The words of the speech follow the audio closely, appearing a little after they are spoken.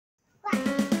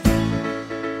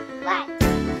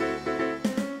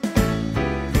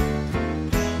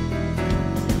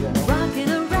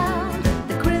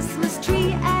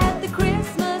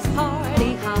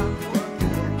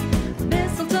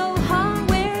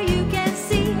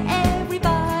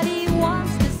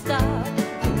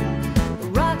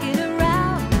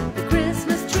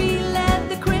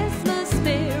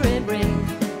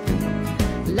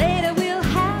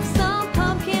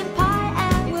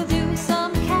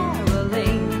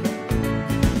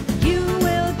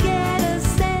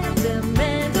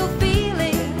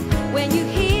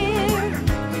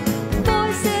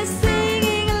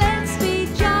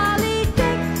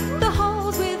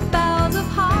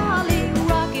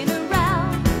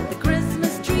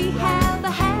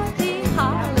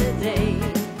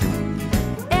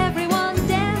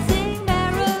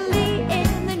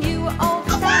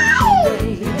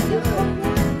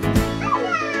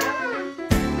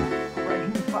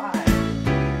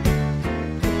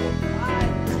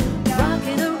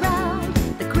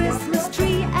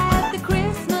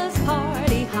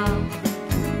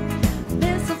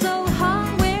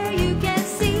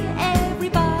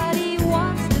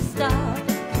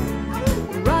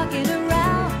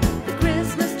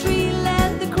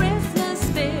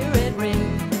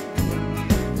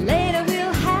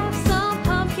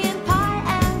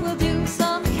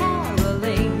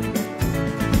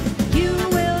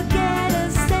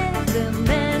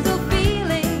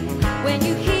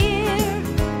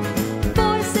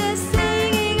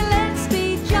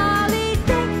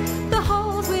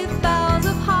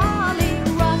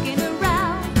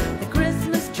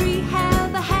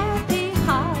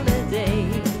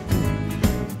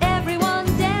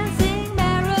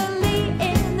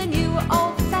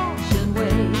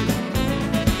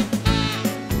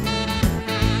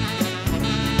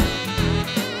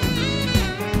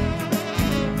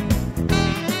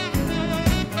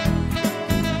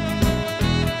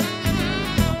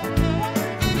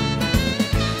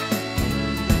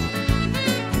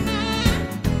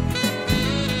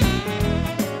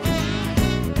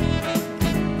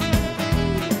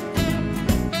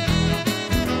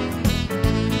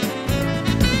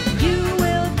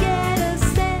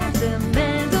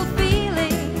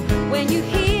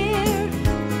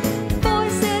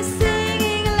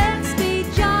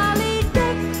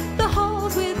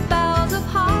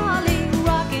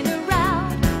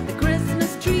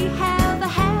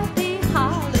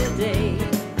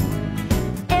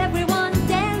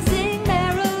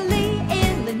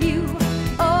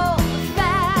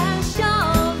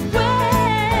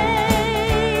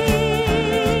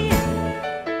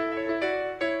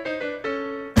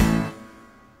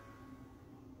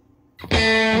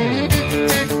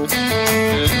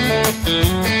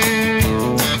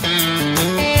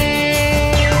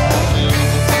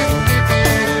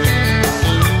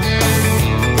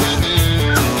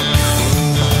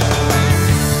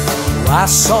I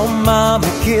saw Mommy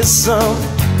kissing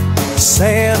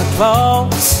Santa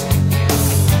Claus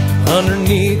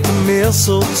underneath the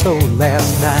mistletoe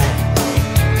last night.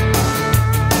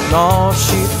 No,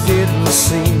 she didn't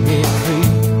see me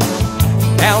creep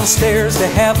downstairs to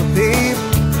have a peep.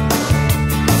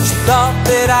 She thought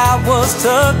that I was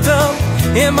tucked up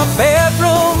in my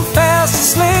bedroom fast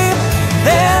asleep.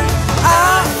 Then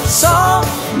I saw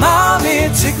Mommy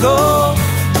tickle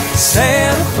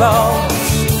Santa Claus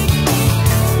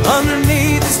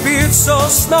underneath his beard so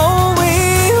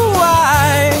snowy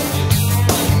white.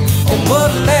 Oh, what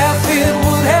a laugh it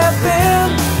would have been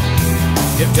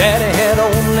if Daddy had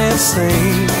only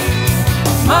seen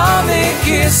Mommy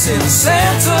kissing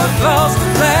Santa Claus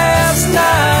last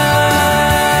night.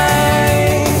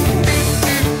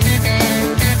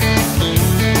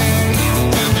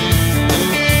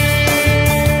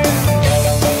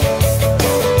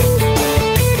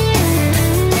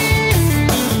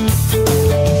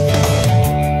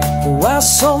 Oh, I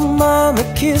saw Mommy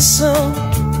kissing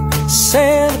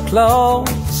Santa Claus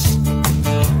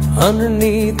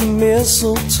underneath the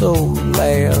mistletoe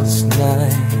last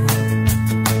night.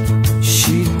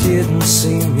 She didn't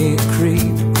see me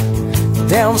creep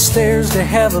downstairs to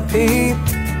have a peep.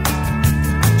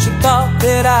 She thought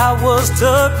that I was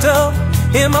tucked up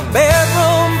in my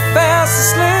bedroom fast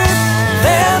asleep.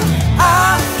 Then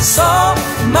I saw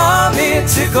Mommy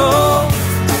tickle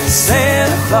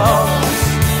Santa Claus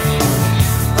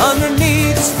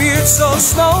underneath his beard so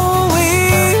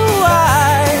snowy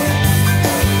white.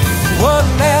 What a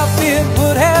laugh it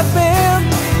would have been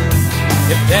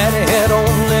if Daddy had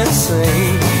only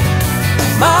seen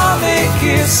Mommy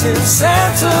kissing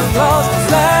Santa Claus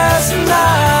last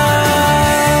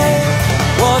night.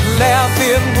 What a laugh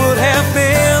it would have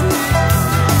been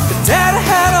if Daddy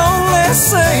had only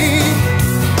seen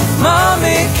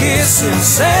Mommy kissing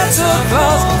Santa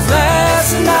Claus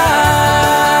last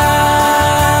night.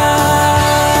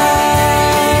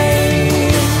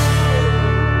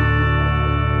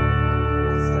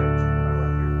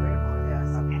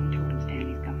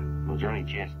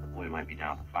 Chance the boy might be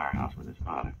down at the firehouse with his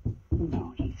father.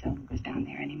 No, he seldom goes down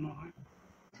there anymore.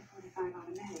 It's a 45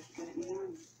 automatic. He got it in the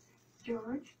army.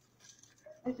 George?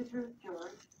 This is Ruth,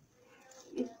 George.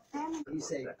 It's Sam. You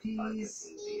say peace.